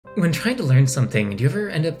When trying to learn something, do you ever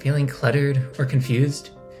end up feeling cluttered or confused?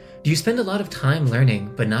 Do you spend a lot of time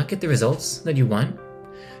learning but not get the results that you want?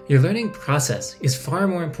 Your learning process is far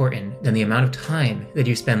more important than the amount of time that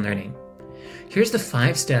you spend learning. Here's the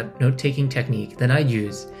 5-step note-taking technique that I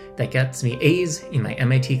use that gets me A's in my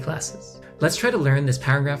MIT classes. Let's try to learn this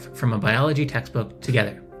paragraph from a biology textbook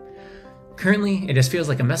together. Currently, it just feels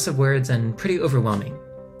like a mess of words and pretty overwhelming.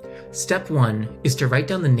 Step 1 is to write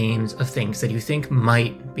down the names of things that you think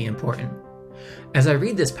might be important. As I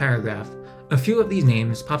read this paragraph, a few of these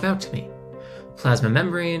names pop out to me: plasma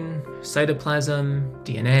membrane, cytoplasm,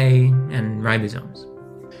 DNA, and ribosomes.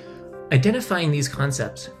 Identifying these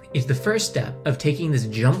concepts is the first step of taking this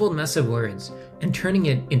jumbled mess of words and turning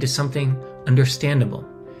it into something understandable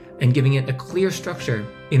and giving it a clear structure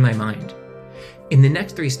in my mind. In the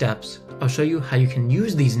next 3 steps, I'll show you how you can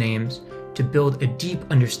use these names to build a deep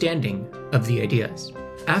understanding of the ideas.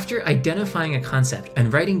 After identifying a concept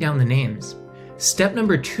and writing down the names, step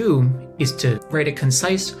number 2 is to write a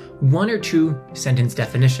concise 1 or 2 sentence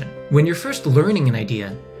definition. When you're first learning an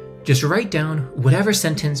idea, just write down whatever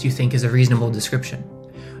sentence you think is a reasonable description.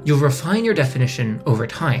 You'll refine your definition over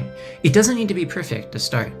time. It doesn't need to be perfect to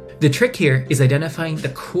start. The trick here is identifying the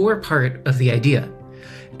core part of the idea.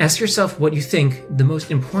 Ask yourself what you think the most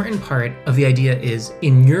important part of the idea is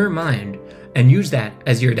in your mind and use that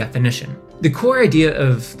as your definition. The core idea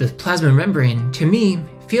of the plasma membrane, to me,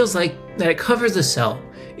 feels like that it covers the cell.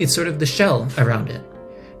 It's sort of the shell around it.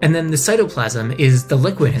 And then the cytoplasm is the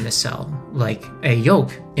liquid in the cell, like a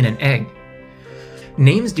yolk in an egg.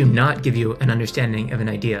 Names do not give you an understanding of an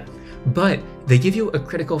idea, but they give you a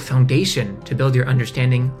critical foundation to build your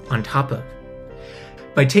understanding on top of.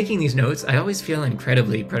 By taking these notes, I always feel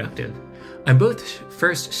incredibly productive. I'm both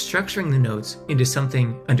first structuring the notes into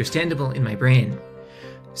something understandable in my brain.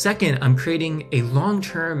 Second, I'm creating a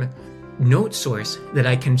long-term note source that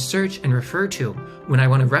I can search and refer to when I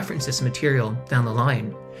want to reference this material down the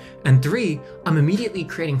line. And 3, I'm immediately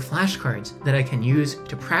creating flashcards that I can use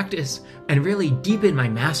to practice and really deepen my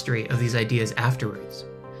mastery of these ideas afterwards.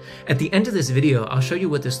 At the end of this video, I'll show you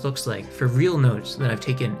what this looks like for real notes that I've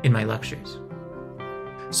taken in my lectures.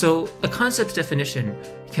 So, a concept definition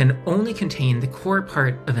can only contain the core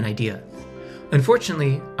part of an idea.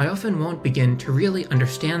 Unfortunately, I often won't begin to really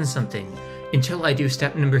understand something until I do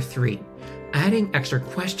step number 3, adding extra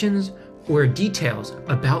questions or details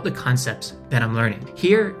about the concepts that I'm learning.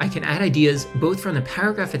 Here, I can add ideas both from the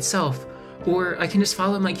paragraph itself, or I can just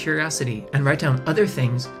follow my curiosity and write down other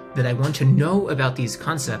things that I want to know about these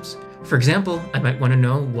concepts. For example, I might want to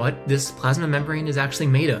know what this plasma membrane is actually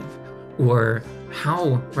made of, or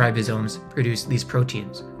how ribosomes produce these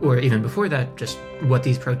proteins, or even before that, just what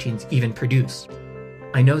these proteins even produce.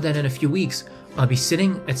 I know that in a few weeks, I'll be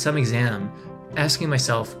sitting at some exam asking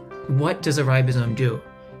myself, what does a ribosome do?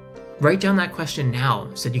 Write down that question now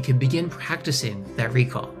so that you can begin practicing that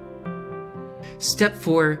recall. Step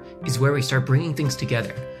 4 is where we start bringing things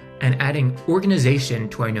together and adding organization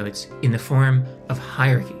to our notes in the form of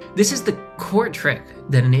hierarchy. This is the core trick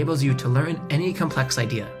that enables you to learn any complex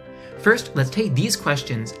idea. First, let's take these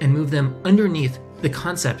questions and move them underneath the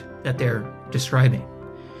concept that they're describing.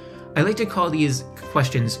 I like to call these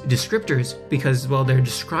questions descriptors because, well, they're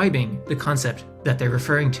describing the concept that they're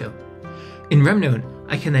referring to. In RemNote,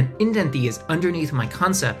 I can then indent these underneath my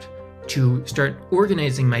concept to start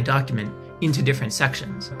organizing my document into different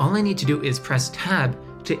sections. All I need to do is press Tab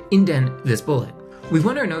to indent this bullet. We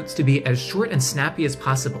want our notes to be as short and snappy as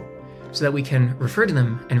possible so that we can refer to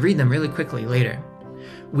them and read them really quickly later.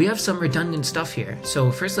 We have some redundant stuff here, so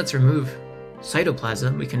first let's remove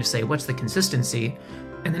cytoplasm. We can just say, what's the consistency?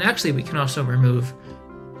 And then actually we can also remove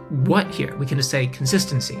what here. We can just say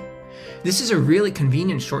consistency. This is a really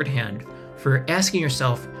convenient shorthand for asking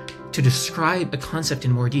yourself to describe a concept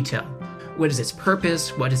in more detail. What is its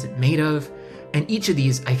purpose? What is it made of? And each of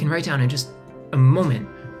these I can write down in just a moment,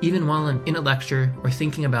 even while I'm in a lecture or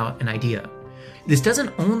thinking about an idea. This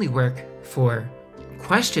doesn't only work for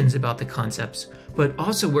questions about the concepts, but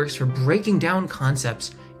also works for breaking down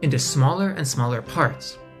concepts into smaller and smaller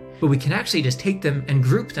parts. But we can actually just take them and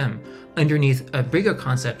group them underneath a bigger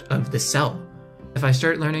concept of the cell. If I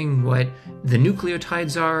start learning what the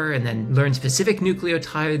nucleotides are and then learn specific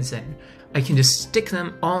nucleotides, and I can just stick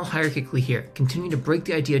them all hierarchically here, continue to break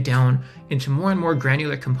the idea down into more and more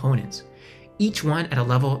granular components, each one at a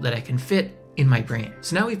level that I can fit in my brain.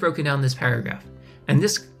 So now we've broken down this paragraph, and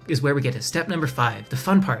this is where we get to step number 5, the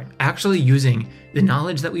fun part, actually using the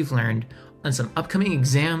knowledge that we've learned on some upcoming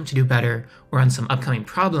exam to do better, or on some upcoming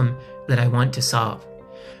problem that I want to solve.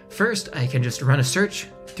 First, I can just run a search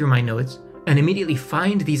through my notes and immediately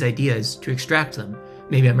find these ideas to extract them.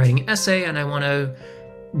 Maybe I'm writing an essay and I want to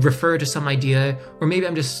refer to some idea, or maybe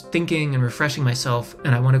I'm just thinking and refreshing myself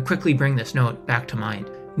and I want to quickly bring this note back to mind.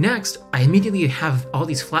 Next, I immediately have all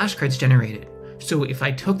these flashcards generated. So if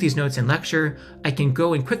I took these notes in lecture, I can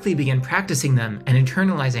go and quickly begin practicing them and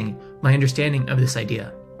internalizing my understanding of this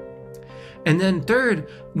idea. And then third,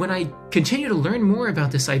 when I continue to learn more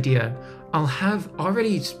about this idea, I'll have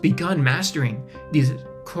already begun mastering these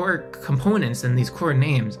core components and these core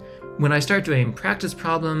names. When I start doing practice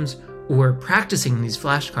problems or practicing these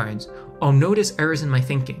flashcards, I'll notice errors in my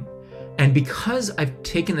thinking. And because I've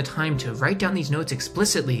taken the time to write down these notes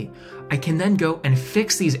explicitly, I can then go and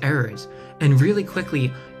fix these errors and really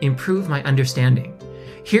quickly improve my understanding.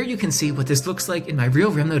 Here you can see what this looks like in my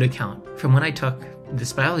real RemNote account from when I took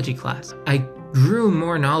this biology class. I grew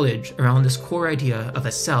more knowledge around this core idea of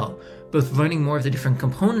a cell, both learning more of the different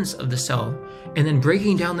components of the cell and then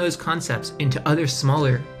breaking down those concepts into other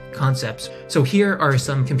smaller concepts. So here are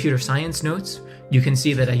some computer science notes. You can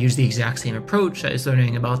see that I use the exact same approach. I was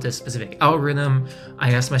learning about this specific algorithm.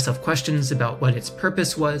 I asked myself questions about what its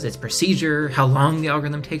purpose was, its procedure, how long the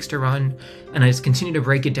algorithm takes to run, and I just continue to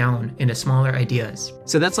break it down into smaller ideas.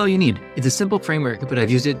 So that's all you need. It's a simple framework, but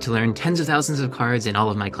I've used it to learn tens of thousands of cards in all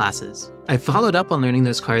of my classes. I followed up on learning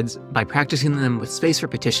those cards by practicing them with spaced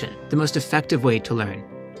repetition, the most effective way to learn.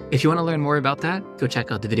 If you want to learn more about that, go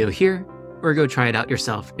check out the video here, or go try it out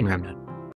yourself in RemNote.